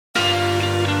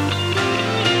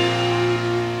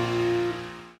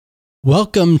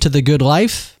Welcome to The Good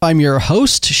Life. I'm your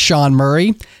host, Sean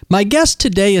Murray. My guest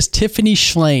today is Tiffany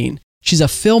Shlain. She's a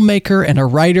filmmaker and a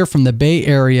writer from the Bay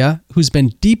Area who's been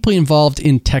deeply involved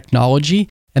in technology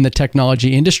and the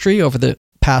technology industry over the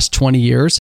past 20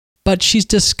 years. But she's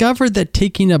discovered that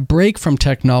taking a break from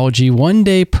technology one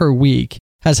day per week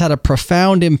has had a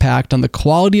profound impact on the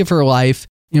quality of her life,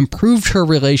 improved her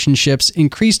relationships,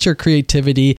 increased her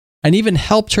creativity, and even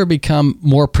helped her become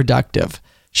more productive.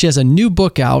 She has a new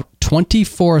book out,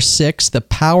 24/6, The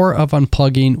Power of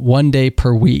Unplugging One Day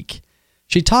Per Week.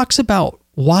 She talks about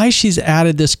why she's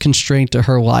added this constraint to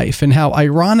her life and how,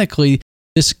 ironically,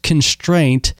 this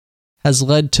constraint has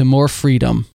led to more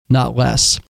freedom, not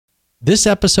less. This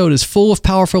episode is full of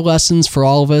powerful lessons for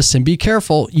all of us, and be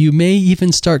careful, you may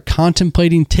even start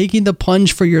contemplating taking the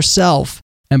plunge for yourself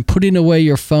and putting away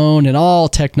your phone and all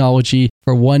technology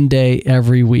for one day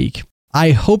every week.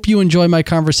 I hope you enjoy my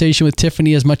conversation with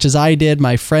Tiffany as much as I did.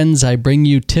 My friends, I bring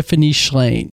you Tiffany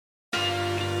Shlain.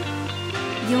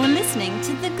 You're listening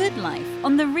to The Good Life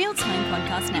on the Real Time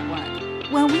Podcast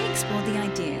Network, where we explore the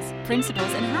ideas,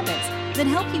 principles, and habits that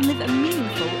help you live a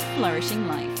meaningful, flourishing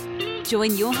life.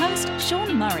 Join your host,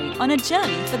 Sean Murray, on a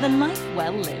journey for the life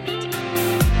well lived.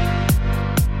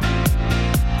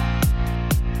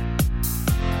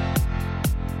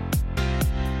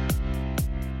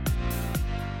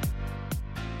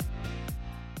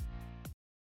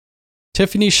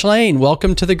 Tiffany Shlain,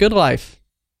 welcome to The Good Life.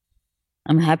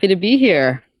 I'm happy to be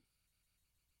here.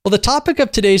 Well, the topic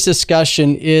of today's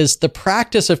discussion is the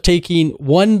practice of taking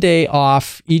one day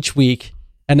off each week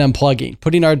and unplugging,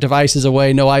 putting our devices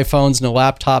away, no iPhones, no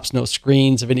laptops, no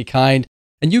screens of any kind.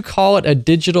 And you call it a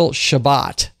digital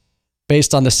Shabbat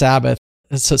based on the Sabbath.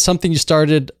 It's something you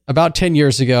started about 10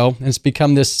 years ago, and it's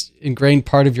become this ingrained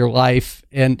part of your life.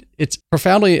 And it's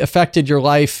profoundly affected your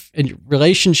life and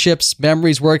relationships,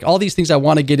 memories, work, all these things I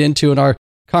want to get into in our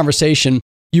conversation.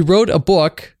 You wrote a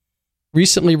book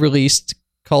recently released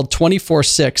called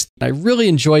 24/6. I really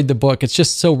enjoyed the book. It's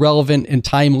just so relevant and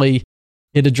timely.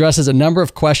 It addresses a number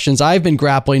of questions I've been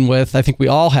grappling with, I think we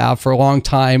all have for a long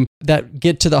time, that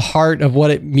get to the heart of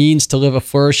what it means to live a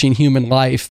flourishing human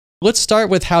life. Let's start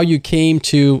with how you came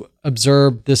to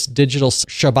observe this digital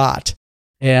Shabbat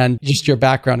and just your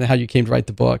background and how you came to write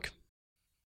the book.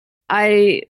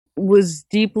 I was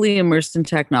deeply immersed in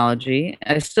technology.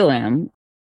 I still am.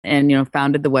 And,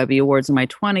 founded the Webby Awards in my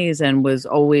 20s and was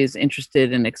always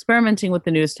interested in experimenting with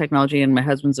the newest technology. And my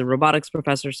husband's a robotics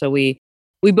professor. So we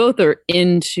both are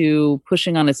into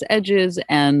pushing on its edges.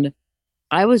 And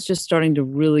I was just starting to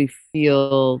really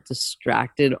feel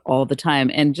distracted all the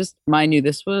time. And just mind you,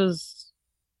 this was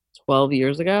 12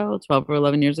 or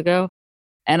 11 years ago.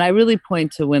 And I really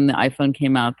point to when the iPhone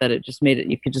came out, that it just made it,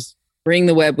 you could just bring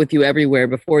the web with you everywhere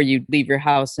before you leave your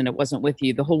house, and it wasn't with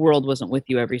you. The whole world wasn't with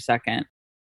you every second.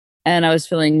 And I was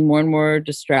feeling more and more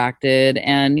distracted.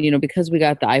 And, because we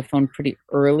got the iPhone pretty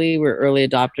early, we're early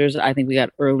adopters. I think we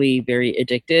got early, very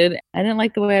addicted. I didn't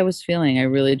like the way I was feeling. I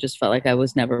really just felt like I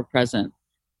was never present.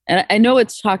 And I know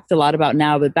it's talked a lot about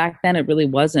now, but back then it really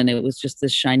wasn't. It was just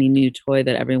this shiny new toy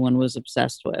that everyone was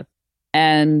obsessed with.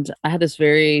 And I had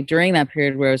during that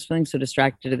period where I was feeling so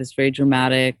distracted, this very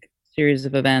dramatic series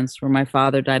of events where my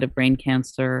father died of brain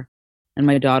cancer and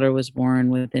my daughter was born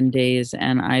within days.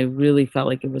 And I really felt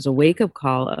like it was a wake-up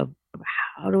call of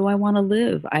how do I want to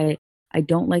live? I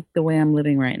don't like the way I'm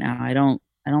living right now. I don't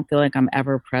feel like I'm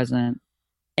ever present.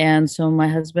 And so my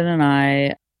husband and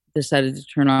I decided to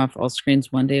turn off all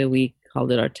screens one day a week, called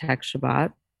it our tech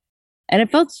Shabbat. And it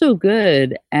felt so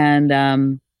good.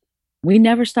 And we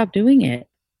never stopped doing it.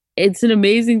 It's an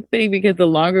amazing thing because the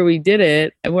longer we did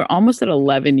it, and we're almost at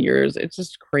 11 years, it's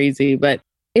just crazy, but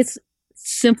it's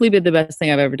simply been the best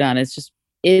thing I've ever done.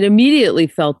 It immediately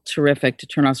felt terrific to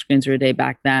turn off screens for a day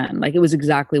back then. Like it was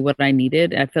exactly what I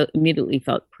needed. I immediately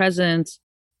felt present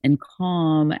and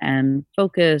calm and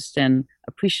focused and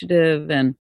appreciative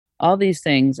and all these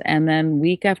things. And then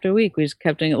week after week, we just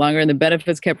kept doing it longer and the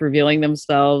benefits kept revealing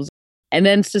themselves. And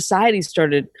then society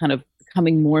started kind of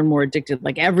becoming more and more addicted.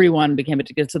 Like everyone became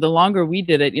addicted. So the longer we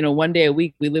did it, one day a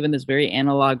week, we live in this very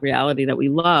analog reality that we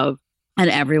love. And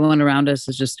everyone around us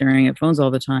is just staring at phones all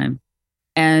the time.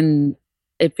 And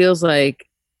it feels like,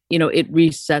 it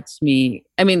resets me.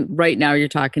 I mean, right now you're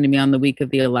talking to me on the week of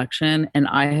the election and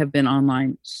I have been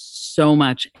online so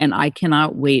much and I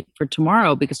cannot wait for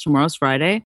tomorrow because tomorrow's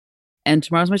Friday. And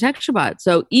tomorrow's my tech Shabbat.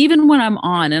 So even when I'm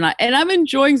on and I'm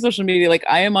enjoying social media, like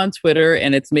I am on Twitter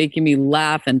and it's making me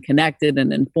laugh and connected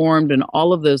and informed and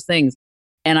all of those things.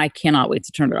 And I cannot wait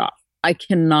to turn it off. I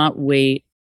cannot wait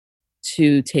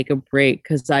to take a break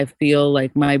because I feel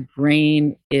like my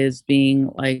brain is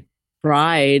being like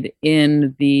fried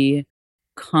in the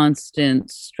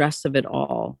constant stress of it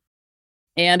all.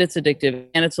 And it's addictive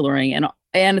and it's alluring and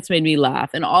it's made me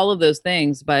laugh and all of those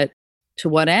things. But to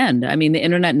what end? I mean, the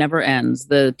internet never ends.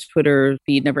 The Twitter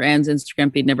feed never ends.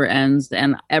 Instagram feed never ends.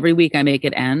 And every week I make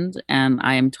it end. And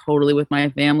I am totally with my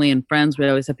family and friends. We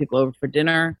always have people over for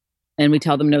dinner and we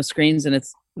tell them no screens. And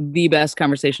it's the best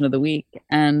conversation of the week.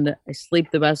 And I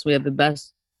sleep the best. We have the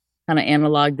best kind of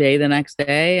analog day the next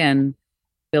day. And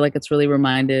I feel like it's really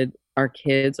reminded our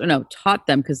kids, or no, taught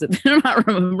them, because they're not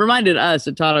reminded us,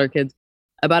 it taught our kids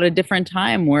about a different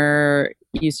time where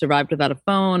you survived without a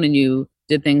phone and you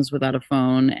did things without a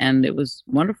phone. And it was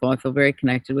wonderful. I feel very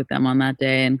connected with them on that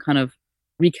day and kind of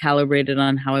recalibrated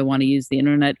on how I want to use the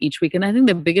internet each week. And I think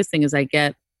the biggest thing is I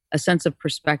get a sense of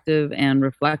perspective and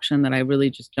reflection that I really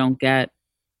just don't get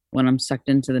when I'm sucked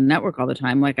into the network all the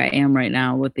time, like I am right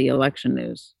now with the election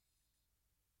news.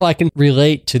 Well, I can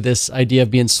relate to this idea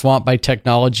of being swamped by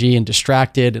technology and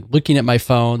distracted and looking at my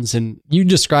phones. And you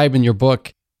describe in your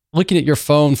book looking at your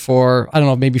phone for, I don't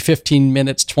know, maybe 15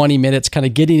 minutes, 20 minutes, kind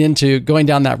of getting into going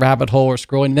down that rabbit hole or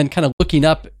scrolling, and then kind of looking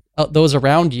up at those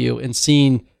around you and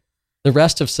seeing the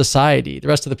rest of society, the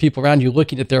rest of the people around you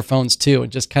looking at their phones too,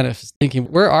 and just kind of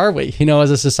thinking, where are we, as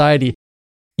a society?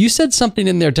 You said something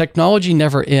in there, technology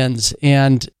never ends.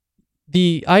 And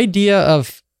the idea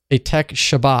of a tech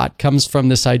Shabbat comes from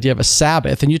this idea of a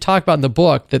Sabbath. And you talk about in the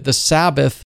book that the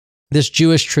Sabbath, this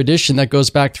Jewish tradition that goes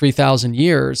back 3,000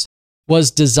 years, was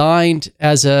designed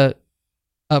as a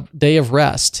day of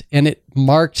rest, and it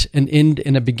marked an end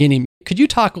and a beginning. Could you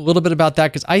talk a little bit about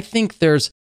that? Because I think there's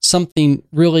something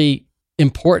really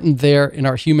important there in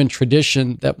our human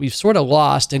tradition that we've sort of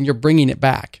lost, and you're bringing it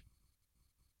back.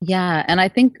 Yeah, and I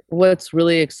think what's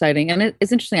really exciting, and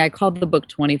it's interesting, I called the book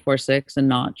 24/6 and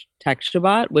not Tech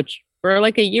Shabbat, which for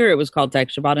like a year it was called Tech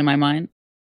Shabbat in my mind.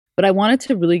 But I wanted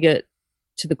to really get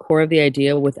to the core of the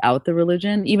idea without the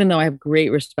religion, even though I have great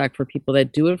respect for people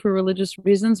that do it for religious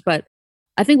reasons. But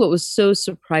I think what was so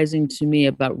surprising to me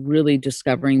about really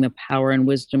discovering the power and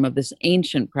wisdom of this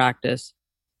ancient practice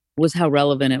was how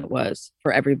relevant it was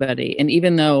for everybody. And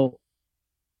even though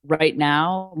right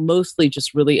now, mostly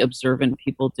just really observant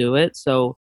people do it.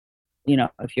 So,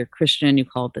 if you're Christian, you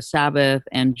call it the Sabbath,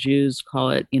 and Jews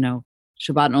call it,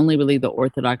 Shabbat, and only really the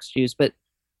Orthodox Jews. But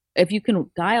if you can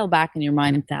dial back in your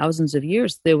mind thousands of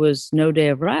years, there was no day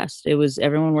of rest. It was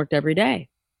everyone worked every day.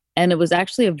 And it was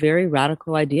actually a very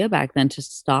radical idea back then to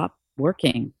stop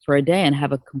working for a day and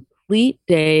have a complete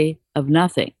day of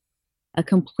nothing, a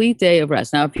complete day of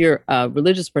rest. Now, if you're a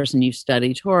religious person, you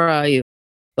study Torah,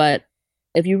 but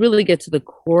if you really get to the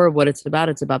core of what it's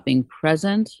about being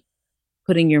present,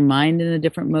 putting your mind in a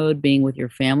different mode, being with your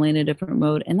family in a different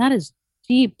mode. And that is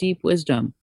deep, deep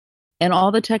wisdom. And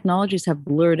all the technologies have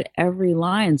blurred every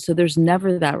line. So there's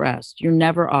never that rest. You're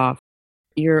never off.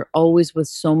 You're always with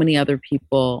so many other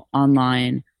people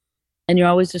online and you're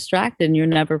always distracted and you're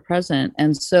never present.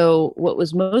 And so what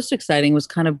was most exciting was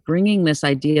kind of bringing this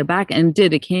idea back, and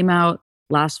it came out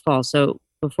last fall. So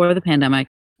before the pandemic,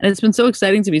 and it's been so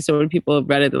exciting to me. So when people have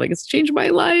read it, they're like, it's changed my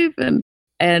life.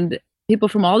 And people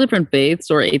from all different faiths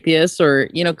or atheists or,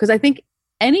 because I think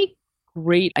any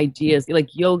great ideas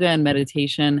like yoga and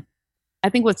meditation, I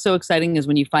think what's so exciting is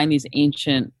when you find these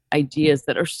ancient ideas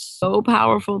that are so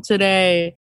powerful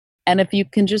today. And if you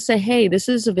can just say, hey, this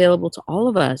is available to all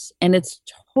of us, and it's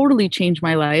totally changed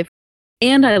my life.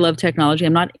 And I love technology.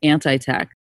 I'm not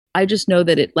anti-tech. I just know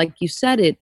that it, like you said,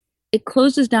 it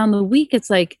closes down the week.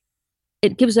 It's like,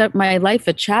 it gives up my life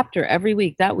a chapter every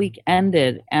week. That week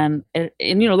ended. And a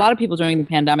lot of people during the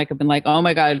pandemic have been like, oh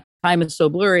my God, time is so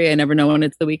blurry. I never know when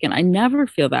it's the weekend. I never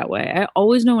feel that way. I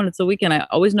always know when it's the weekend. I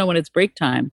always know when it's break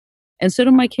time. And so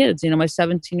do my kids. My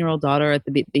 17-year-old daughter at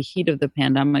the heat of the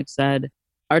pandemic said,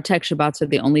 our tech Shabbats are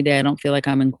the only day I don't feel like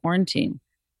I'm in quarantine.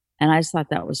 And I just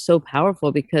thought that was so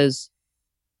powerful, because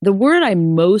the word I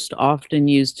most often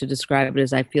use to describe it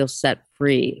is I feel set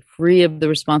free of the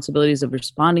responsibilities of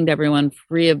responding to everyone,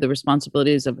 free of the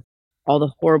responsibilities of all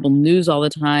the horrible news all the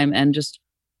time, and just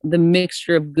the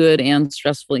mixture of good and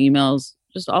stressful emails,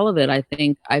 just all of it. I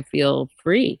think I feel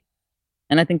free.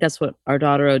 And I think that's what our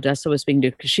daughter Odessa was speaking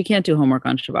to, because she can't do homework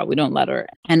on Shabbat. We don't let her.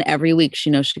 And every week she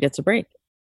knows she gets a break.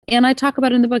 And I talk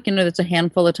about in the book, it's a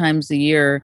handful of times a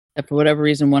year that for whatever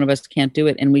reason, one of us can't do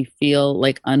it. And we feel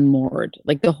like unmoored.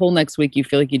 Like the whole next week, you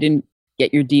feel like you didn't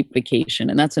get your deep vacation.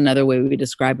 And that's another way we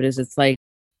describe it, is it's like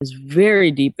this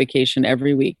very deep vacation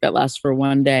every week that lasts for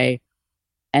one day.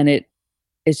 And it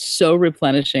is so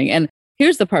replenishing. And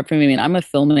here's the part for me. I'm a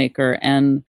filmmaker,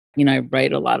 and I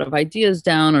write a lot of ideas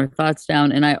down or thoughts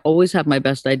down, and I always have my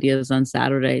best ideas on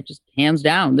Saturday, just hands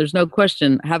down. There's no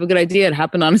question. I have a good idea. It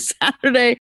happened on a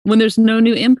Saturday. when there's no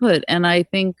new input. And I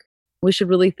think we should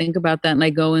really think about that. And I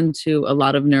go into a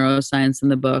lot of neuroscience in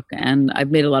the book, and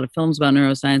I've made a lot of films about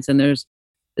neuroscience. And there's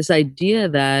this idea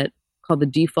that called the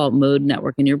default mode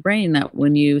network in your brain, that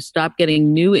when you stop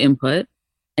getting new input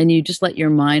and you just let your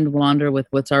mind wander with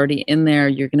what's already in there,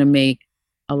 you're going to make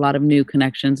a lot of new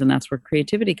connections. And that's where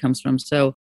creativity comes from.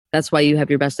 So that's why you have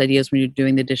your best ideas when you're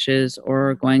doing the dishes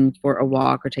or going for a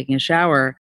walk or taking a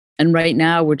shower. And right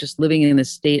now we're just living in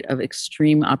this state of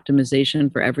extreme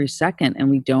optimization for every second, and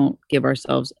we don't give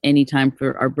ourselves any time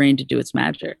for our brain to do its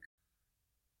magic.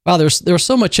 Wow, there's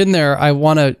so much in there I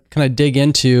want to kind of dig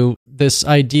into. This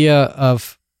idea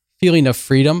of feeling of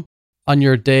freedom on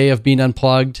your day of being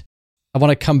unplugged. I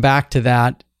want to come back to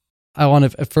that. I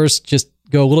want to at first just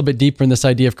go a little bit deeper in this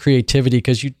idea of creativity,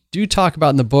 because you do talk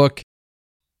about in the book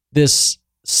this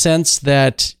sense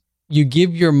that you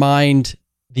give your mind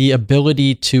the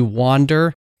ability to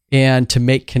wander and to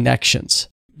make connections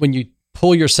when you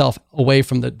pull yourself away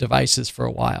from the devices for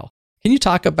a while. Can you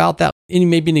talk about that? Any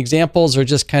maybe examples, or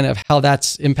just kind of how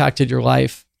that's impacted your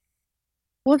life?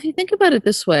 Well, if you think about it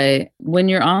this way, when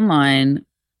you're online,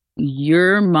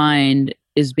 your mind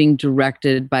is being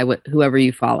directed by whoever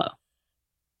you follow.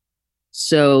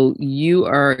 So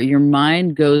your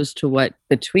mind goes to what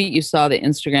the tweet you saw, the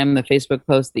Instagram, the Facebook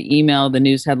post, the email, the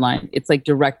news headline. It's like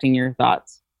directing your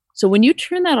thoughts. So when you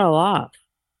turn that all off,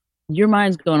 your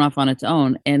mind's going off on its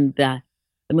own. And the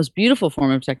most beautiful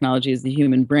form of technology is the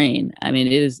human brain. I mean,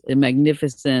 it is a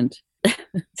magnificent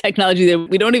technology that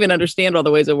we don't even understand all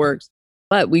the ways it works.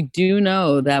 But we do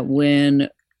know that when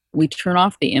we turn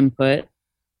off the input,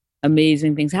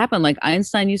 amazing things happen. Like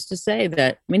Einstein used to say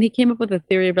that, he came up with a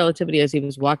theory of relativity as he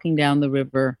was walking down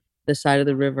the side of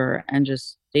the river, and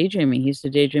just daydreaming. He used to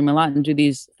daydream a lot and do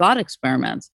these thought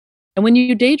experiments. And when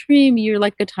you daydream, you're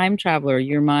like a time traveler.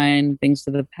 Your mind thinks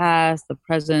to the past, the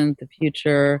present, the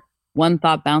future. One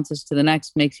thought bounces to the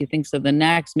next, makes you think of the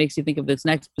next, makes you think of this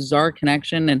next bizarre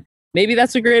connection. And maybe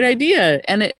that's a great idea.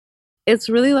 And it's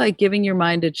really like giving your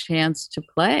mind a chance to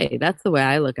play. That's the way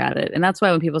I look at it. And that's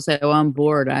why when people say, oh, I'm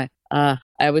bored, I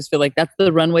always feel like that's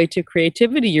the runway to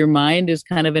creativity. Your mind is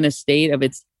kind of in a state of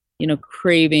its,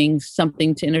 craving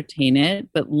something to entertain it,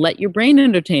 but let your brain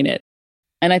entertain it.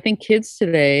 And I think kids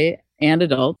today and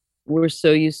adults, we're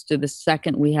so used to the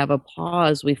second we have a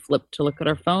pause, we flip to look at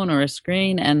our phone or a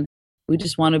screen, and we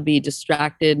just want to be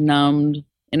distracted, numbed,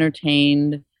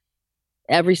 entertained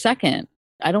every second.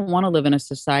 I don't want to live in a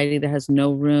society that has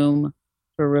no room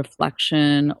for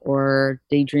reflection or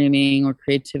daydreaming or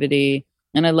creativity.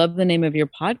 And I love the name of your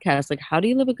podcast. Like, how do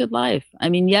you live a good life? I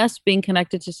mean, yes, being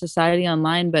connected to society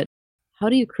online, but how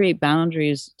do you create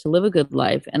boundaries to live a good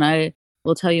life? And I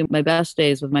will tell you, my best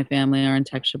days with my family are in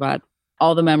Tech Shabbat.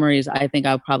 All the memories I think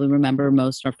I'll probably remember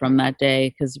most are from that day,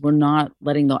 because we're not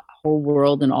letting the whole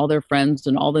world and all their friends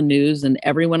and all the news and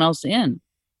everyone else in.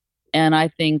 And I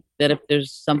think that if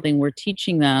there's something we're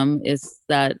teaching them, is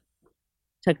that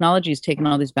technology has taken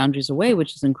all these boundaries away,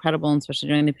 which is incredible, and especially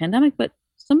during the pandemic. But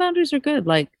some boundaries are good.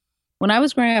 Like when I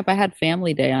was growing up, I had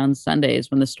family day on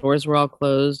Sundays when the stores were all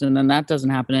closed, and then that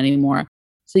doesn't happen anymore.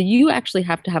 So you actually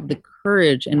have to have the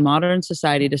courage in modern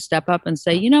society to step up and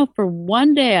say, for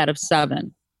one day out of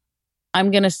 7,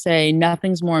 I'm going to say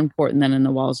nothing's more important than in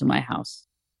the walls of my house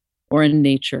or in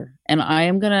nature. And I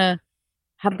am going to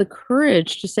have the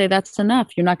courage to say that's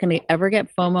enough. You're not going to ever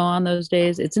get FOMO on those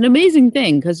days. It's an amazing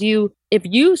thing, because if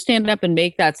you stand up and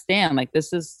make that stand, like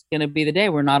this is going to be the day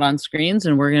we're not on screens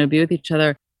and we're going to be with each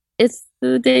other, it's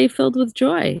the day filled with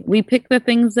joy. We pick the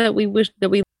things that we wish that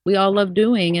we all love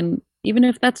doing. And even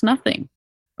if that's nothing,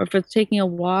 or if it's taking a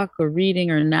walk or reading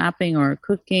or napping or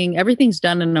cooking, everything's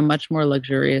done in a much more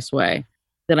luxurious way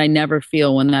that I never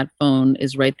feel when that phone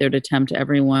is right there to tempt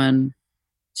everyone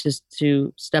just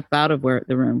to step out of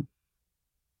the room.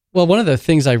 Well, one of the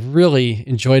things I really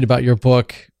enjoyed about your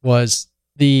book was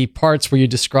the parts where you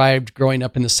described growing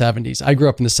up in the 70s. I grew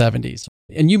up in the 70s.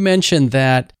 And you mentioned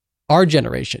that our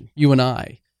generation, you and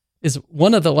I, is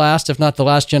one of the last, if not the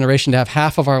last generation to have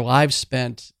half of our lives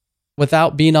spent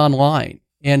without being online.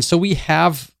 And so we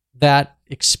have that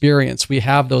experience. We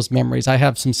have those memories. I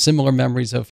have some similar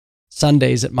memories of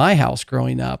Sundays at my house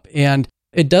growing up. And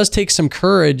it does take some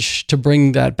courage to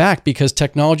bring that back, because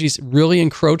technology's really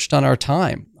encroached on our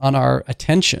time, on our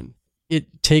attention.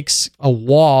 It takes a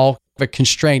wall, a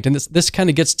constraint. And this kind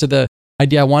of gets to the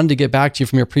idea I wanted to get back to you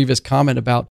from your previous comment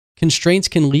about constraints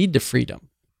can lead to freedom.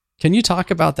 Can you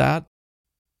talk about that?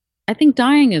 I think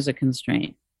dying is a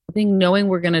constraint. I think knowing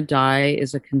we're going to die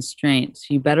is a constraint.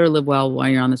 So you better live well while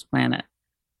you're on this planet.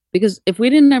 Because if we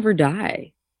didn't ever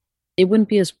die, it wouldn't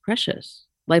be as precious.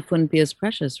 Life wouldn't be as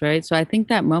precious, right? So I think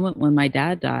that moment when my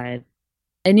dad died,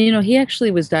 And, he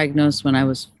actually was diagnosed when I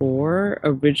was 4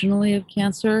 originally of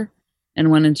cancer and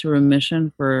went into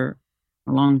remission for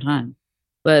a long time.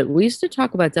 But we used to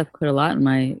talk about death quite a lot in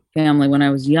my family when I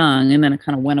was young, and then it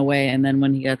kind of went away. And then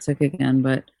when he got sick again,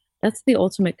 but that's the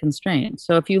ultimate constraint.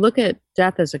 So if you look at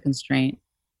death as a constraint,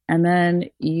 and then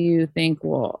you think,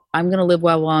 well, I'm going to live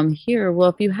well while I'm here. Well,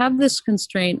 if you have this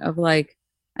constraint of like,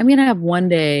 I'm going to have one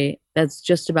day that's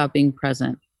just about being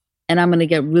present, and I'm going to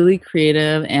get really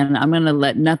creative, and I'm going to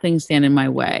let nothing stand in my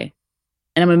way,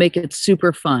 and I'm going to make it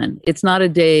super fun. It's not a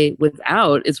day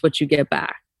without, it's what you get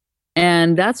back.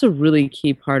 And that's a really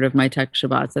key part of my tech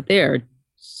Shabbats, that they are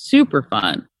super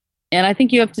fun. And I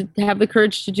think you have to have the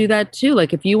courage to do that too.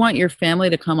 Like if you want your family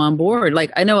to come on board,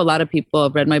 like I know a lot of people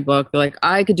have read my book. They're like,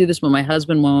 I could do this, but my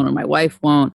husband won't or my wife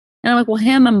won't. And I'm like, well,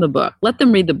 hand them the book, let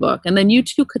them read the book. And then you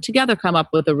two could together come up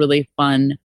with a really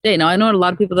fun day. Now I know a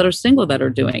lot of people that are single that are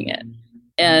doing it.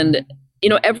 And,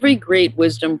 every great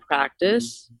wisdom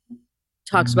practice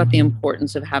talks about the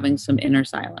importance of having some inner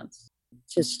silence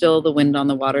to still the wind on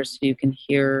the water so you can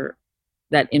hear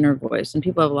that inner voice. And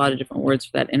people have a lot of different words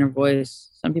for that inner voice.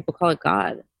 Some people call it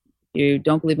God. If you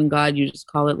don't believe in God, you just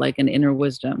call it like an inner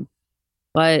wisdom.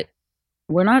 But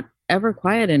we're not ever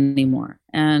quiet anymore.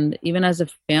 And even as a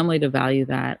family, to value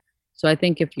that. So I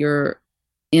think if you're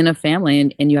in a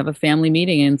family and you have a family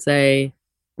meeting and say,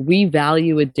 we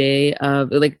value a day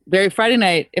of like very Friday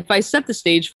night, if I set the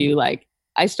stage for you, like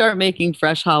I start making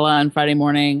fresh challah on Friday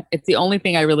morning. It's the only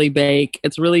thing I really bake.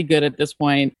 It's really good at this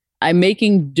point. I'm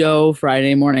making dough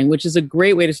Friday morning, which is a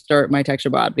great way to start my tech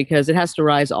Shabbat because it has to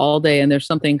rise all day. And there's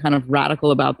something kind of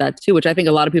radical about that too, which I think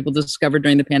a lot of people discovered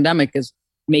during the pandemic is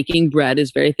making bread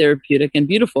is very therapeutic and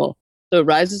beautiful. So it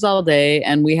rises all day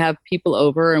and we have people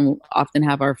over and we often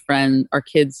have our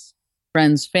kids'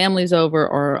 friends' families over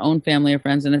or our own family or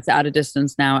friends. And it's at a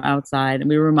distance now outside. And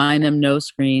we remind them no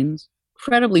screens.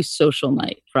 Incredibly social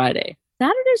night, Friday.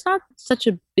 Saturday's not such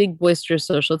a big boisterous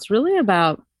social. It's really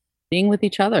about being with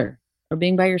each other or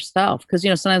being by yourself. Because,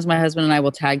 sometimes my husband and I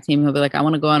will tag team. He'll be like, I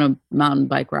want to go on a mountain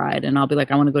bike ride. And I'll be like,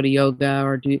 I want to go to yoga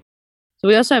or do. So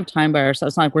we also have time by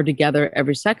ourselves. It's not like we're together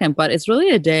every second, but it's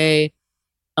really a day,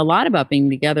 a lot about being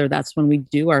together. That's when we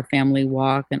do our family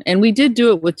walk. And we did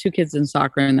do it with 2 kids in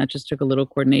soccer and that just took a little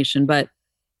coordination. But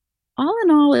all in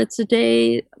all, it's a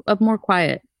day of more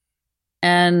quiet.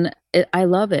 And I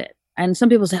love it. And some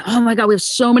people say, oh my God, we have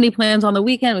so many plans on the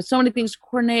weekend with so many things to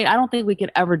coordinate. I don't think we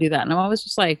could ever do that. And I'm always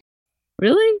just like,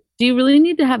 really? Do you really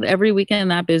need to have every weekend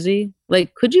that busy?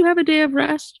 Like, could you have a day of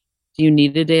rest? Do you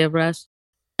need a day of rest?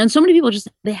 And so many people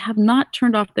they have not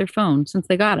turned off their phone since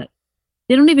they got it.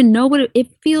 They don't even know what it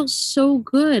feels so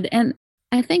good. And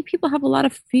I think people have a lot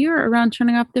of fear around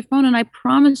turning off their phone. And I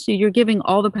promise you, you're giving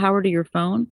all the power to your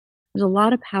phone. There's a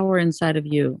lot of power inside of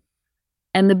you.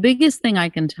 And the biggest thing I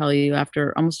can tell you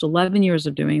after almost 11 years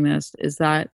of doing this is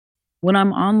that when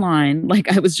I'm online,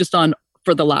 like I was just on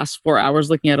for the last 4 hours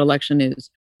looking at election news,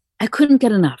 I couldn't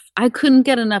get enough. I couldn't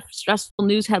get enough stressful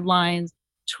news headlines,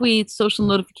 tweets, social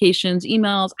notifications,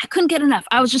 emails. I couldn't get enough.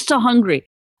 I was just so hungry.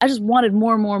 I just wanted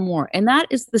more and more and more. And that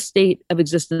is the state of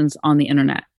existence on the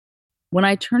internet. When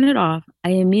I turn it off,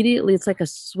 it's like a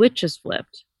switch is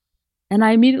flipped. And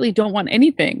I immediately don't want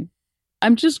anything.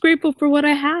 I'm just grateful for what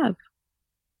I have.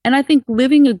 And I think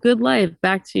living a good life,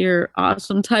 back to your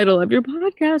awesome title of your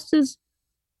podcast, is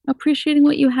appreciating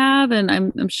what you have. And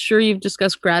I'm sure you've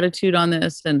discussed gratitude on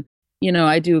this. And,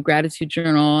 I do a gratitude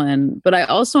journal. But I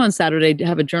also on Saturday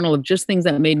have a journal of just things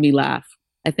that made me laugh.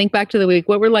 I think back to the week,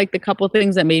 what were like the couple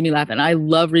things that made me laugh? And I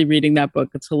love rereading that book.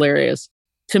 It's hilarious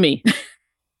to me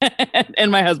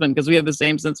and my husband, because we have the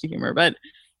same sense of humor. But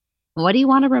what do you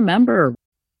want to remember? Do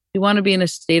you want to be in a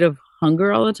state of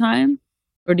hunger all the time?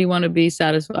 Or do you want to be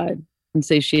satisfied and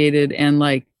satiated and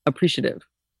like appreciative?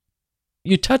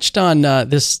 You touched on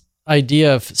this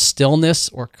idea of stillness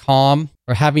or calm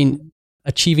or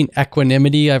achieving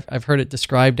equanimity. I've heard it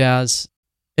described as,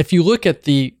 if you look at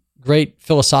the great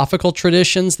philosophical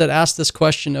traditions that ask this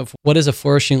question of what is a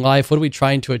flourishing life? What are we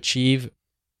trying to achieve?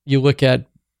 You look at,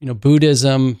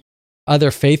 Buddhism, other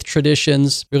faith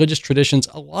traditions, religious traditions,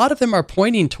 a lot of them are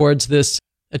pointing towards this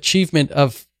achievement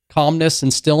of calmness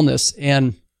and stillness,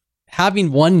 and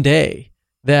having one day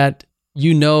that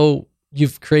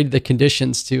you've created the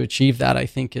conditions to achieve that, I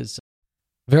think is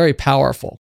very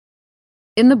powerful.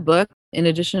 In the book, in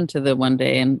addition to the one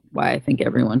day and why I think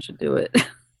everyone should do it,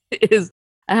 is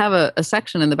I have a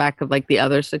section in the back of like the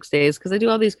other 6 days, because I do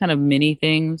all these kind of mini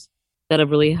things that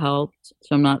have really helped.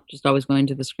 So I'm not just always going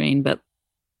to the screen, but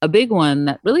a big one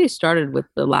that really started with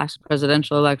the last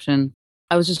presidential election.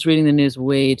 I was just reading the news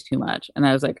way too much. And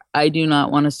I was like, I do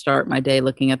not want to start my day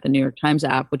looking at the New York Times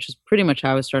app, which is pretty much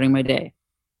how I was starting my day.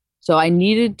 So I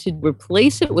needed to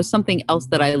replace it with something else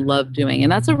that I love doing.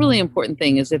 And that's a really important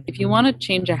thing is if you want to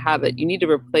change a habit, you need to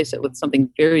replace it with something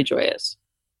very joyous.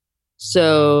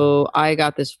 So I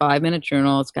got this 5-minute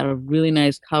journal. It's got a really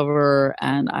nice cover,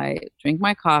 and I drink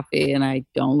my coffee and I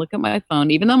don't look at my phone,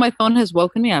 even though my phone has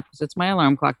woken me up because it's my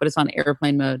alarm clock, but it's on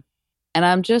airplane mode. And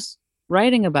I'm just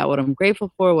writing about what I'm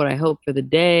grateful for, what I hope for the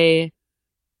day.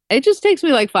 It just takes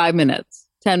me like 5 minutes,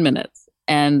 10 minutes.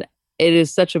 And it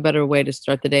is such a better way to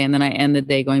start the day. And then I end the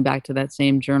day going back to that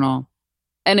same journal.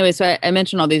 Anyway, so I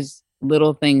mentioned all these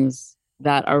little things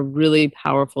that are really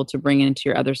powerful to bring into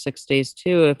your other 6 days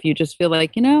too. If you just feel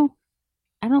like, I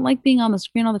don't like being on the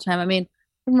screen all the time. I mean,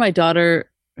 my daughter,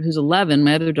 who's 11,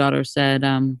 my other daughter said,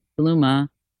 Bluma,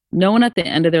 no one at the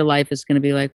end of their life is going to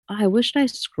be like, oh, I wished I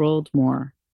scrolled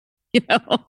more.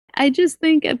 I just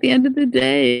think at the end of the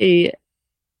day,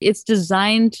 it's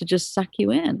designed to just suck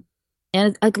you in.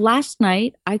 And like last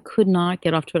night, I could not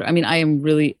get off Twitter. I mean, I am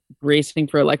really bracing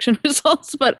for election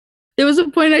results, but there was a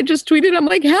point I just tweeted, I'm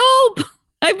like, help!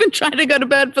 I've been trying to go to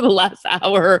bed for the last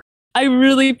hour. I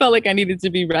really felt like I needed to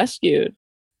be rescued.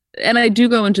 And I do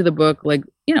go into the book, like,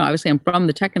 obviously I'm from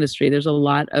the tech industry. There's a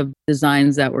lot of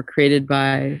designs that were created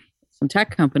by some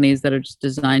tech companies that are just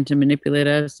designed to manipulate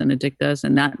us and addict us.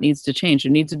 And that needs to change.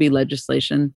 There needs to be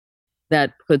legislation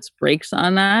that puts brakes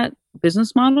on that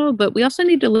business model. But we also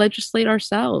need to legislate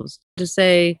ourselves to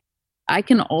say, I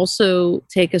can also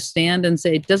take a stand and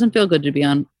say, it doesn't feel good to be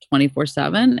on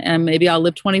 24/7, and maybe I'll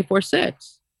live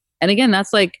 24/6. And again,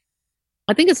 that's like,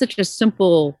 I think it's such a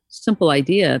simple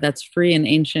idea that's free and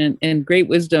ancient and great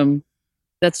wisdom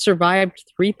that's survived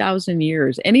 3,000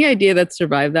 years. Any idea that's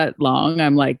survived that long,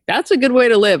 I'm like, that's a good way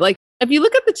to live. Like, if you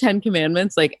look at the 10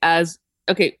 Commandments, like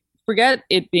forget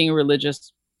it being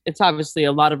religious. It's obviously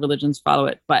a lot of religions follow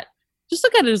it, but just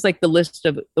look at it as like the list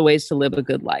of the ways to live a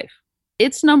good life.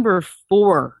 It's number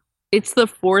 4. It's the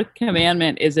 4th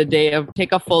commandment is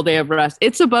take a full day of rest.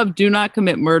 It's above do not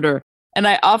commit murder. And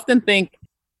I often think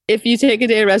if you take a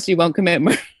day of rest, you won't commit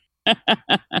murder.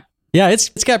 Yeah, it's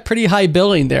got pretty high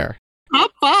billing there.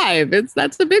 Top 5.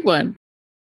 That's the big one.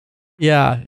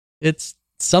 Yeah, it's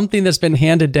something that's been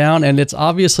handed down and it's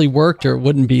obviously worked or it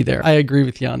wouldn't be there. I agree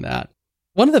with you on that.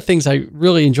 One of the things I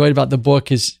really enjoyed about the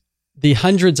book is the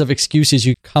hundreds of excuses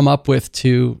you come up with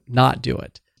to not do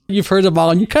it. You've heard them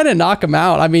all and you kind of knock them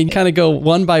out. I mean, kind of go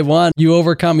one by one. You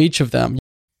overcome each of them.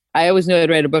 I always knew I'd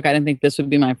write a book. I didn't think this would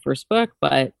be my first book,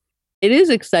 but it is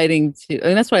exciting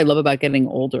and that's what I love about getting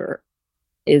older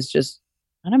is just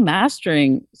kind of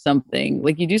mastering something.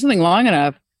 Like you do something long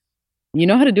enough, you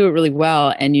know how to do it really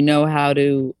well and you know how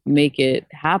to make it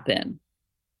happen.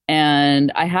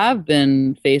 And I have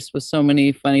been faced with so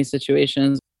many funny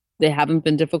situations. They haven't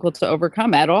been difficult to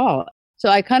overcome at all. So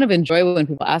I kind of enjoy when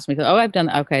people ask me, oh, I've done,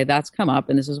 okay, that's come up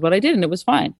and this is what I did and it was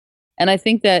fine. And I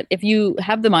think that if you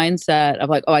have the mindset of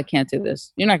like, oh, I can't do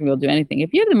this, you're not gonna be able to do anything.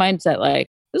 If you have the mindset like,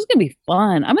 this is gonna be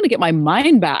fun, I'm gonna get my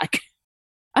mind back.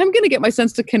 I'm gonna get my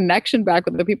sense of connection back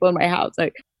with the people in my house.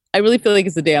 Like, I really feel like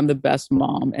it's the day I'm the best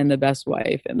mom and the best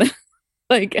wife. And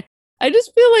like, I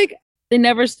just feel like they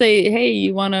never say, hey,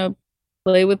 you wanna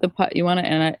play with the putt, you wanna,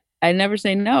 and I never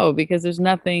say no because there's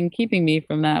nothing keeping me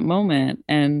from that moment.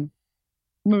 And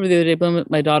I remember the other day,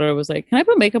 my daughter was like, can I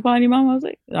put makeup on you, Mom? I was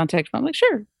like, on text, I'm like,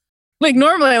 sure. Like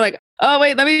normally I'm like, oh,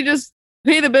 wait, let me just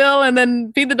pay the bill and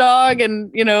then feed the dog.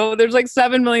 And, there's like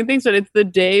 7 million things, but it's the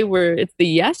day where it's the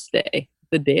yes day,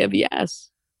 the day of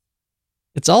yes.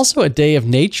 It's also a day of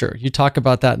nature. You talk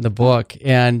about that in the book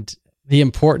and the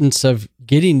importance of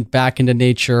getting back into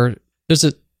nature. There's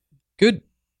a good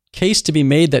case to be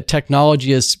made that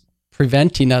technology is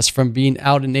preventing us from being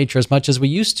out in nature as much as we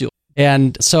used to.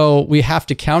 And so we have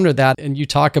to counter that. And you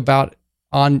talk about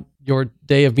on your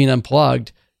day of being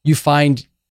unplugged, you find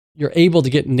you're able to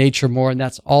get in nature more. And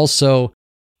that's also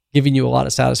giving you a lot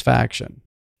of satisfaction.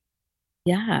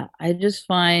 Yeah, I just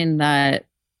find that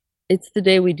it's the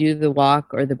day we do the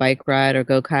walk or the bike ride or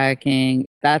go kayaking.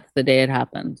 That's the day it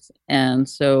happens. And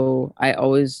so I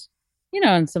always,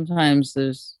 and sometimes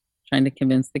there's trying to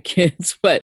convince the kids,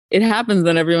 but it happens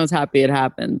and everyone's happy it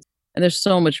happens. And there's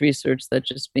so much research that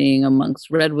just being amongst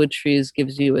redwood trees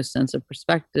gives you a sense of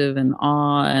perspective and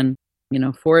awe and,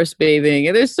 forest bathing.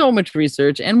 And there's so much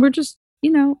research. And we're just,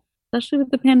 especially with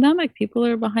the pandemic, people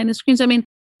are behind the screens. I mean,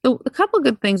 the couple of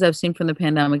good things I've seen from the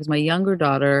pandemic is my younger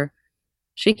daughter,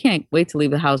 she can't wait to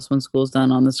leave the house when school's done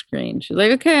on the screen. She's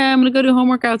like, okay, I'm going to go do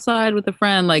homework outside with a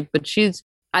friend. But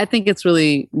I think it's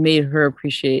really made her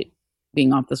appreciate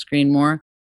being off the screen more.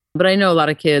 But I know a lot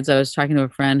of kids. I was talking to a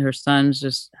friend, her son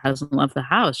just hasn't left the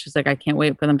house. She's like, I can't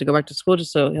wait for them to go back to school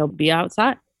just so he'll be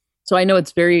outside. So I know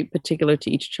it's very particular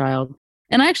to each child.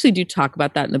 And I actually do talk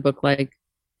about that in the book. Like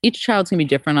each child's going to be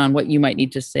different on what you might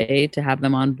need to say to have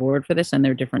them on board for this and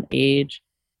their different age.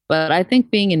 But I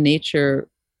think being in nature,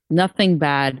 nothing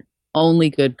bad, only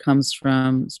good comes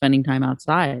from spending time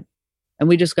outside. And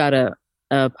we just got a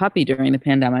puppy during the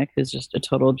pandemic who's just a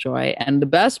total joy. And the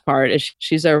best part is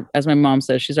she's our, as my mom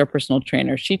says, she's our personal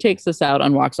trainer. She takes us out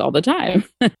on walks all the time.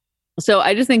 So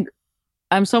I just think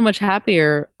I'm so much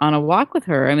happier on a walk with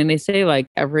her. I mean, they say like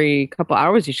every couple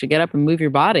hours you should get up and move your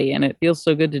body, and it feels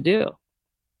so good to do.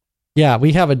 Yeah,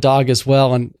 we have a dog as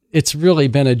well, and it's really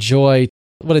been a joy.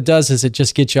 What it does is it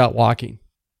just gets you out walking.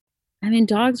 I mean,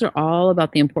 dogs are all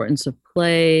about the importance of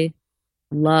play,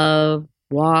 love,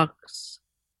 walks,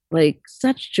 like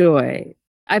such joy.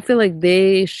 I feel like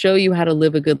they show you how to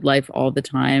live a good life all the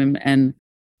time. And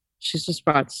she's just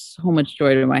brought so much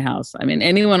joy to my house. I mean,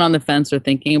 anyone on the fence or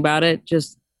thinking about it,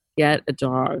 just get a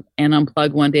dog and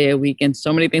unplug one day a week and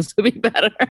so many things will be better.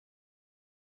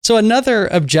 So another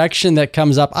objection that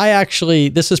comes up,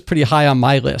 this is pretty high on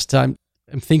my list. I'm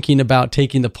thinking about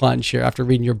taking the plunge here after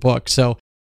reading your book. So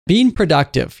being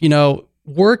productive,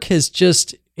 work has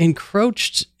just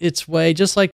encroached its way,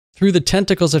 just like through the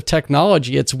tentacles of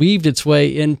technology, it's weaved its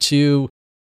way into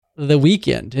the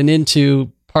weekend and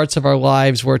into parts of our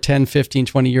lives where 10, 15,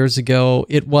 20 years ago,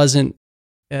 it wasn't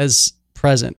as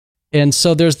present. And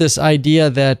so there's this idea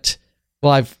that,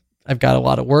 well, I've got a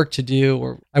lot of work to do,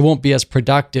 or I won't be as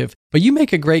productive. But you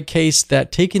make a great case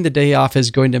that taking the day off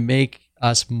is going to make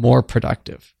us more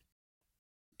productive.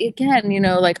 Again,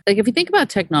 like if you think about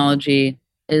technology,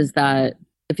 is that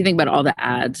if you think about all the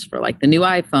ads for like the new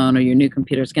iPhone or your new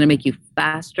computer, it's going to make you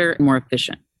faster and more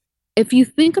efficient. If you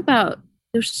think about,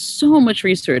 there's so much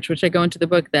research, which I go into the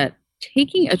book, that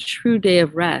taking a true day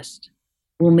of rest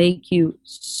will make you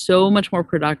so much more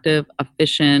productive,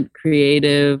 efficient,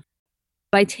 creative.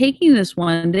 By taking this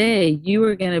one day, you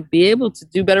are going to be able to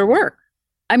do better work.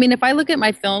 I mean, if I look at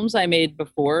my films I made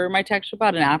before my tech Shabbat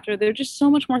and after, they're just so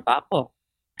much more thoughtful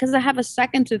because I have a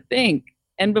second to think.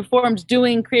 And before I'm just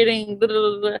creating, blah,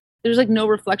 blah, blah, there's like no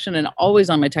reflection. And always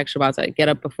on my tech Shabbats, I get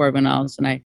up before everyone else and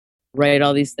I write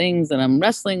all these things that I'm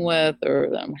wrestling with or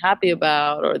that I'm happy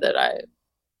about, or that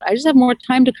I just have more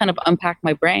time to kind of unpack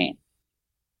my brain.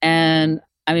 And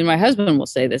I mean, my husband will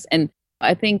say this. And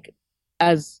I think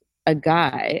as a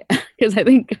guy, because I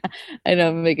think I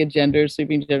don't make a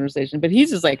sweeping generalization, but he's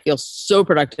just like feels so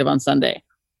productive on Sunday.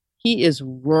 He is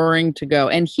roaring to go.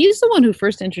 And he's the one who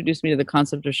first introduced me to the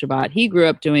concept of Shabbat. He grew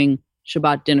up doing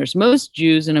Shabbat dinners. Most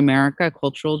Jews in America,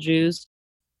 cultural Jews,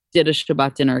 did a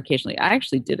Shabbat dinner occasionally. I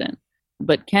actually didn't,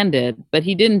 but Ken did. But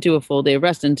he didn't do a full day of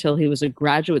rest until he was a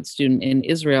graduate student in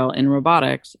Israel in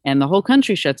robotics. And the whole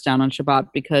country shuts down on Shabbat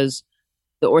because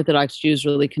the Orthodox Jews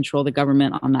really control the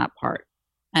government on that part.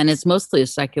 And it's mostly a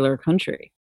secular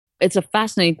country. It's a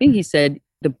fascinating thing. He said,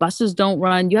 the buses don't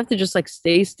run. You have to just like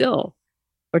stay still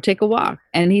or take a walk.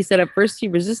 And he said at first he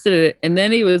resisted it. And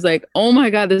then he was like, oh my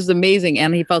God, this is amazing.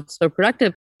 And he felt so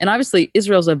productive. And obviously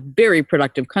Israel's a very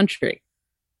productive country.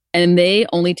 And they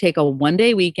only take a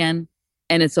one-day weekend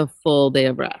and it's a full day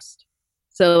of rest.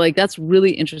 So like that's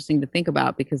really interesting to think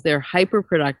about because they're hyper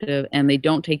productive and they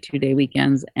don't take 2-day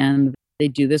weekends and they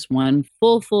do this one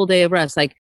full day of rest.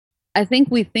 Like I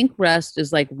think we think rest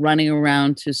is like running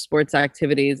around to sports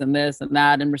activities and this and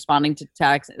that and responding to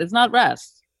texts. It's not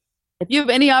rest. If you have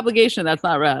any obligation, that's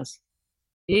not rest.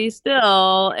 Be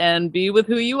still and be with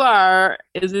who you are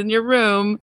is in your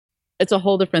room. It's a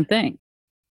whole different thing.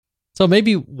 So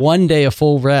maybe one day of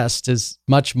full rest is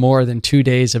much more than 2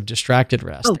 days of distracted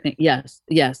rest. Oh, yes.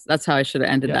 That's how I should have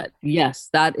ended that. Yes,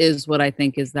 that is what I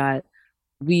think is that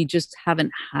we just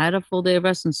haven't had a full day of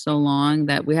rest in so long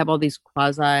that we have all these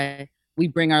we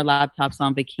bring our laptops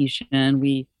on vacation,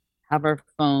 we have our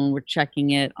phone, we're checking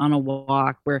it on a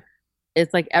walk, where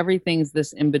it's like everything's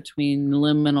this in-between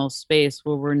liminal space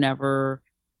where we're never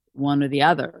one or the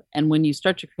other. And when you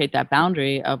start to create that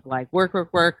boundary of like work,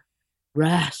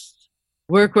 rest,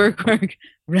 work,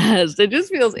 rest,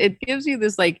 it gives you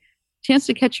this like chance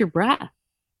to catch your breath.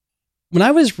 When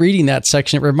I was reading that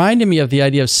section, it reminded me of the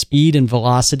idea of speed and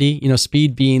velocity,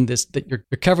 speed being this, that you're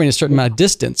covering a certain amount of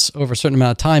distance over a certain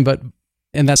amount of time,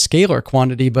 and that's scalar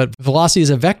quantity, but velocity is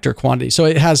a vector quantity. So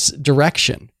it has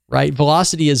direction, right?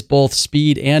 Velocity is both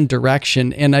speed and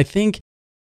direction. And I think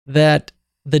that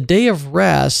the day of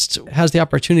rest has the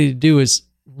opportunity to do is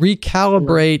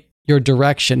recalibrate your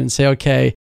direction and say,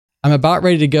 okay, I'm about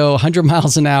ready to go 100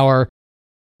 miles an hour.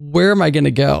 Where am I going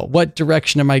to go? What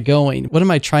direction am I going? What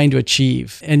am I trying to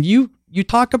achieve? And you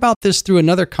talk about this through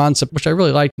another concept, which I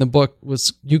really liked in the book,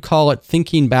 was you call it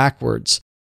thinking backwards.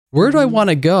 Where do I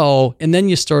want to go? And then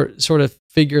you start sort of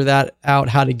figure that out,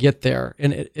 how to get there.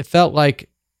 And it felt like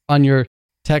on your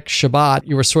tech Shabbat,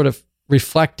 you were sort of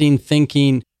reflecting,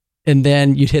 thinking, and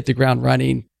then you'd hit the ground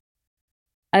running.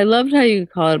 I loved how you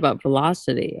call it about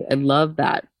velocity. I love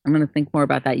that. I'm going to think more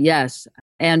about that. Yes.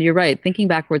 And you're right. Thinking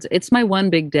backwards, it's my one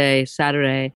big day,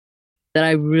 Saturday, that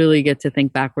I really get to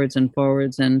think backwards and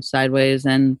forwards and sideways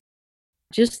and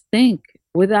just think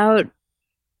without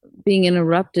being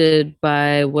interrupted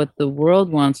by what the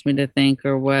world wants me to think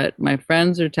or what my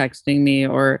friends are texting me,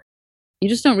 or you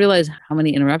just don't realize how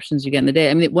many interruptions you get in the day.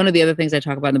 I mean, one of the other things I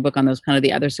talk about in the book on those kind of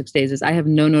the other 6 days is I have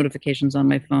no notifications on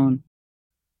my phone.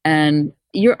 And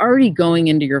you're already going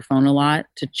into your phone a lot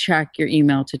to check your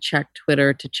email, to check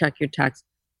Twitter, to check your text.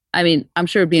 I mean, I'm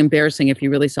sure it'd be embarrassing if you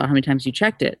really saw how many times you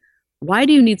checked it. Why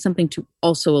do you need something to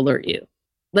also alert you?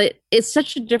 Like, it's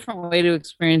such a different way to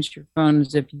experience your phone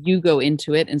as if you go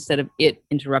into it instead of it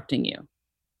interrupting you.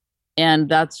 And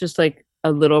that's just like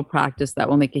a little practice that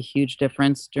will make a huge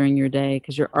difference during your day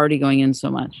because you're already going in so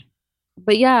much.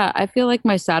 But yeah, I feel like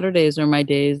my Saturdays are my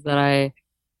days that I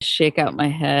shake out my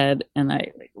head and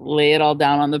I like lay it all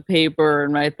down on the paper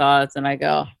and my thoughts and I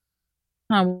go,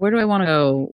 where do I want to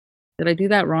go? Did I do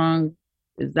that wrong?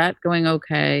 Is that going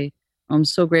okay? I'm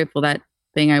so grateful that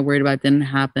thing I worried about didn't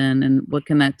happen. And what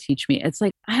can that teach me? It's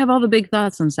like, I have all the big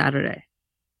thoughts on Saturday.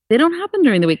 They don't happen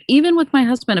during the week. Even with my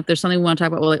husband, if there's something we want to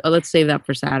talk about, well, like, oh, let's save that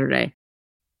for Saturday.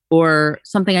 Or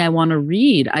something I want to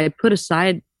read, I put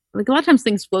aside, like a lot of times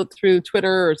things float through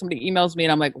Twitter or somebody emails me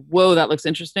and I'm like, whoa, that looks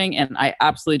interesting. And I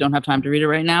absolutely don't have time to read it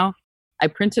right now. I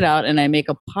print it out and I make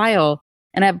a pile,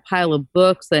 and I have a pile of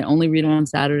books that I only read on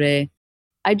Saturday.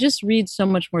 I just read so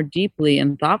much more deeply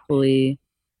and thoughtfully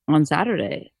on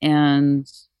Saturday. And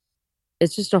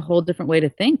it's just a whole different way to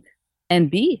think and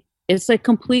be. It's a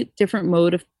complete different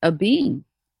mode of being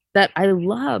that I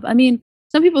love. I mean,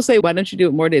 some people say, why don't you do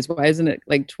it more days? Why isn't it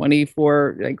like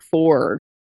 24, like 4?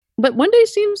 But one day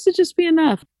seems to just be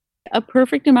enough. A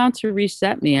perfect amount to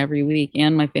reset me every week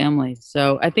and my family.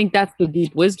 So I think that's the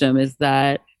deep wisdom, is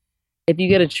that if you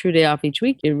get a true day off each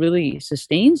week, it really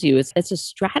sustains you. It's a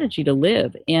strategy to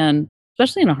live, and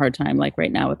especially in a hard time like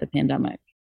right now with the pandemic.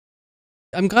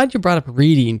 I'm glad you brought up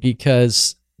reading,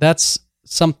 because that's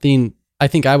something I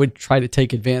think I would try to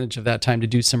take advantage of that time to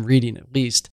do some reading at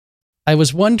least. I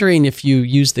was wondering if you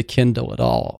use the Kindle at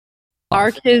all.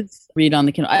 Our kids read on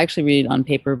the Kindle. I actually read on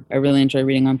paper. I really enjoy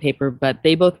reading on paper, but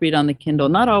they both read on the Kindle.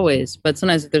 Not always, but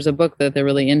sometimes if there's a book that they're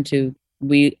really into,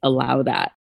 we allow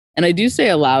that. And I do say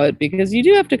allow it because you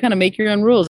do have to kind of make your own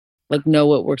rules, like know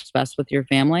what works best with your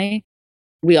family.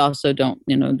 We also don't,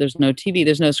 there's no TV,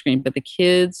 there's no screen, but the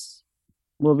kids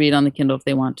will read on the Kindle if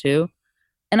they want to.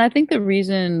 And I think the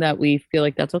reason that we feel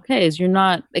like that's okay is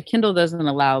a Kindle doesn't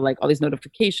allow like all these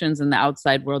notifications and the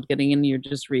outside world getting in, you're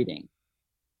just reading.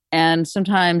 And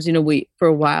sometimes, for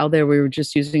a while there, we were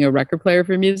just using a record player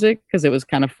for music because it was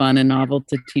kind of fun and novel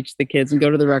to teach the kids and go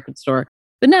to the record store.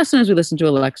 But now sometimes we listen to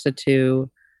Alexa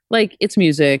too. Like, it's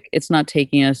music. It's not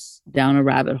taking us down a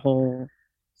rabbit hole.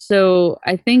 So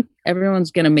I think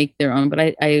everyone's going to make their own, but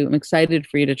I'm excited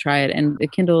for you to try it. And the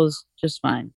Kindle is just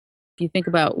fine. If you think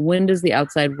about when does the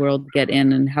outside world get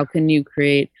in and how can you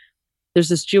create, there's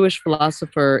this Jewish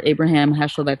philosopher, Abraham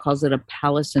Heschel, that calls it a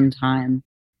palace in time.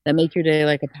 That make your day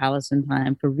like a palace in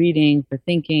time for reading, for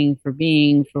thinking, for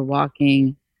being, for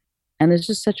walking. And there's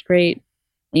just such great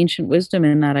ancient wisdom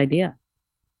in that idea.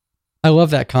 I love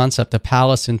that concept, a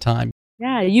palace in time.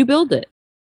 Yeah, you build it.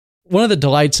 One of the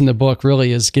delights in the book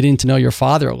really is getting to know your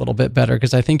father a little bit better,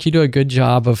 because I think you do a good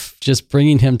job of just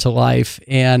bringing him to life.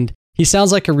 And he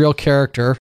sounds like a real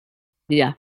character.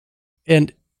 Yeah.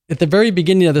 And at the very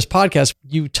beginning of this podcast,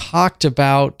 you talked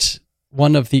about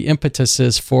one of the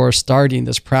impetuses for starting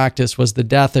this practice was the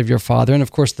death of your father and,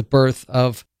 of course, the birth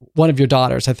of one of your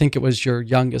daughters. I think it was your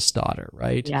youngest daughter,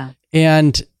 right? Yeah.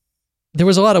 And there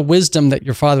was a lot of wisdom that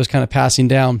your father was kind of passing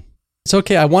down. It's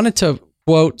okay. I wanted to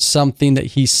quote something that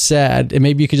he said, and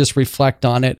maybe you could just reflect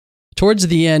on it. Towards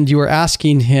the end, you were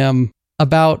asking him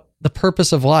about the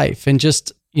purpose of life and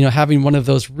just, having one of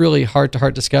those really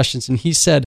heart-to-heart discussions. And he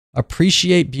said,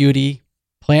 appreciate beauty,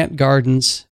 plant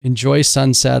gardens, enjoy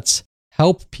sunsets,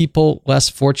 help people less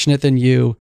fortunate than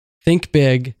you, think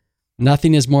big,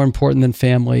 nothing is more important than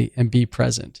family, and be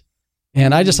present.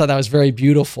 And I just thought that was very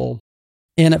beautiful.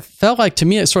 And it felt like, to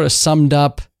me, it sort of summed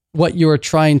up what you were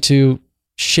trying to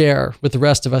share with the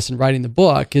rest of us in writing the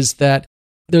book, is that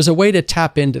there's a way to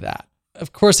tap into that.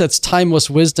 Of course, that's timeless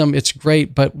wisdom. It's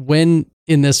great. But when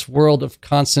in this world of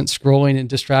constant scrolling and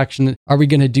distraction, are we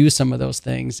going to do some of those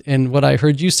things? And what I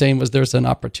heard you saying was there's an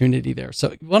opportunity there.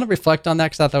 So you want to reflect on that,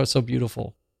 because I thought that was so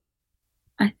beautiful.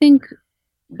 I think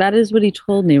that is what he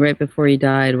told me right before he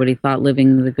died, what he thought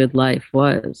living the good life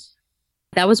was.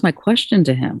 That was my question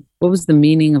to him. What was the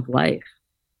meaning of life?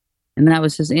 And that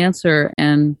was his answer.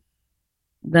 And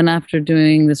then after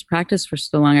doing this practice for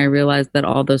so long, I realized that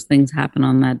all those things happen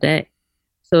on that day.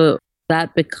 So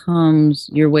that becomes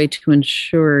your way to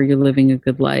ensure you're living a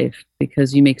good life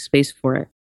because you make space for it.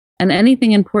 And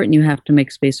anything important you have to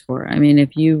make space for. I mean,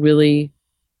 if you really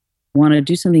want to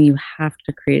do something, you have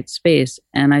to create space.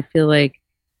 And I feel like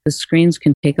the screens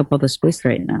can take up all the space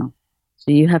right now.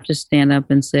 So you have to stand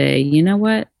up and say, you know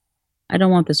what? I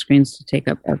don't want the screens to take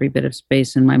up every bit of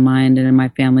space in my mind and in my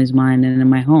family's mind and in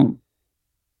my home.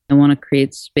 I want to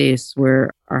create space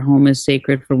where our home is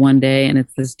sacred for one day and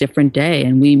it's this different day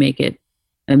and we make it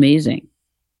amazing.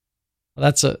 Well,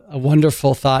 that's a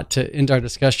wonderful thought to end our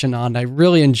discussion on. I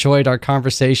really enjoyed our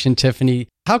conversation, Tiffany.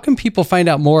 How can people find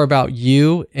out more about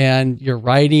you and your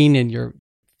writing and your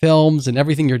films and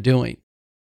everything you're doing?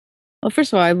 Well,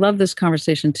 first of all, I love this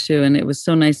conversation too. And it was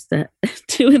so nice to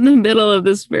do in the middle of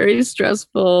this very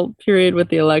stressful period with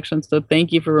the election. So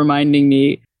thank you for reminding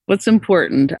me what's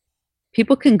important.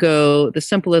 People can go, the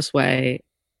simplest way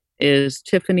is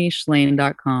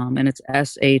TiffanyShlain.com, and it's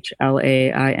SHLAIN.com,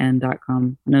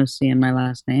 no C in my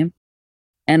last name.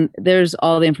 And there's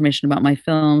all the information about my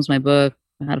films, my book,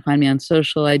 how to find me on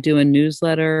social. I do a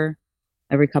newsletter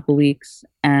every couple weeks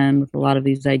and with a lot of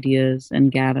these ideas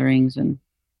and gatherings and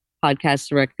podcasts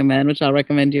to recommend, which I'll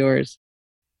recommend yours.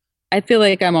 I feel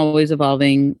like I'm always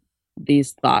evolving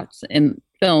these thoughts in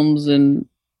films and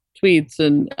tweets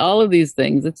and all of these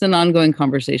things. It's an ongoing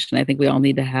conversation I think we all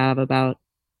need to have about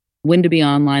when to be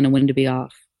online and when to be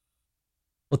off.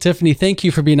 Well, Tiffany, thank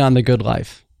you for being on The Good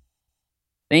Life.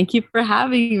 Thank you for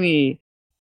having me.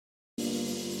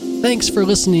 Thanks for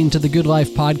listening to The Good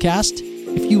Life podcast.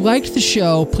 If you liked the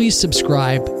show, please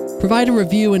subscribe, provide a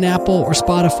review in Apple or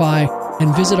Spotify,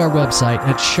 and visit our website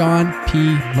at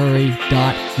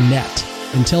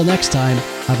ShawnPMurray.net. Until next time,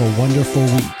 have a wonderful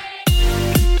week.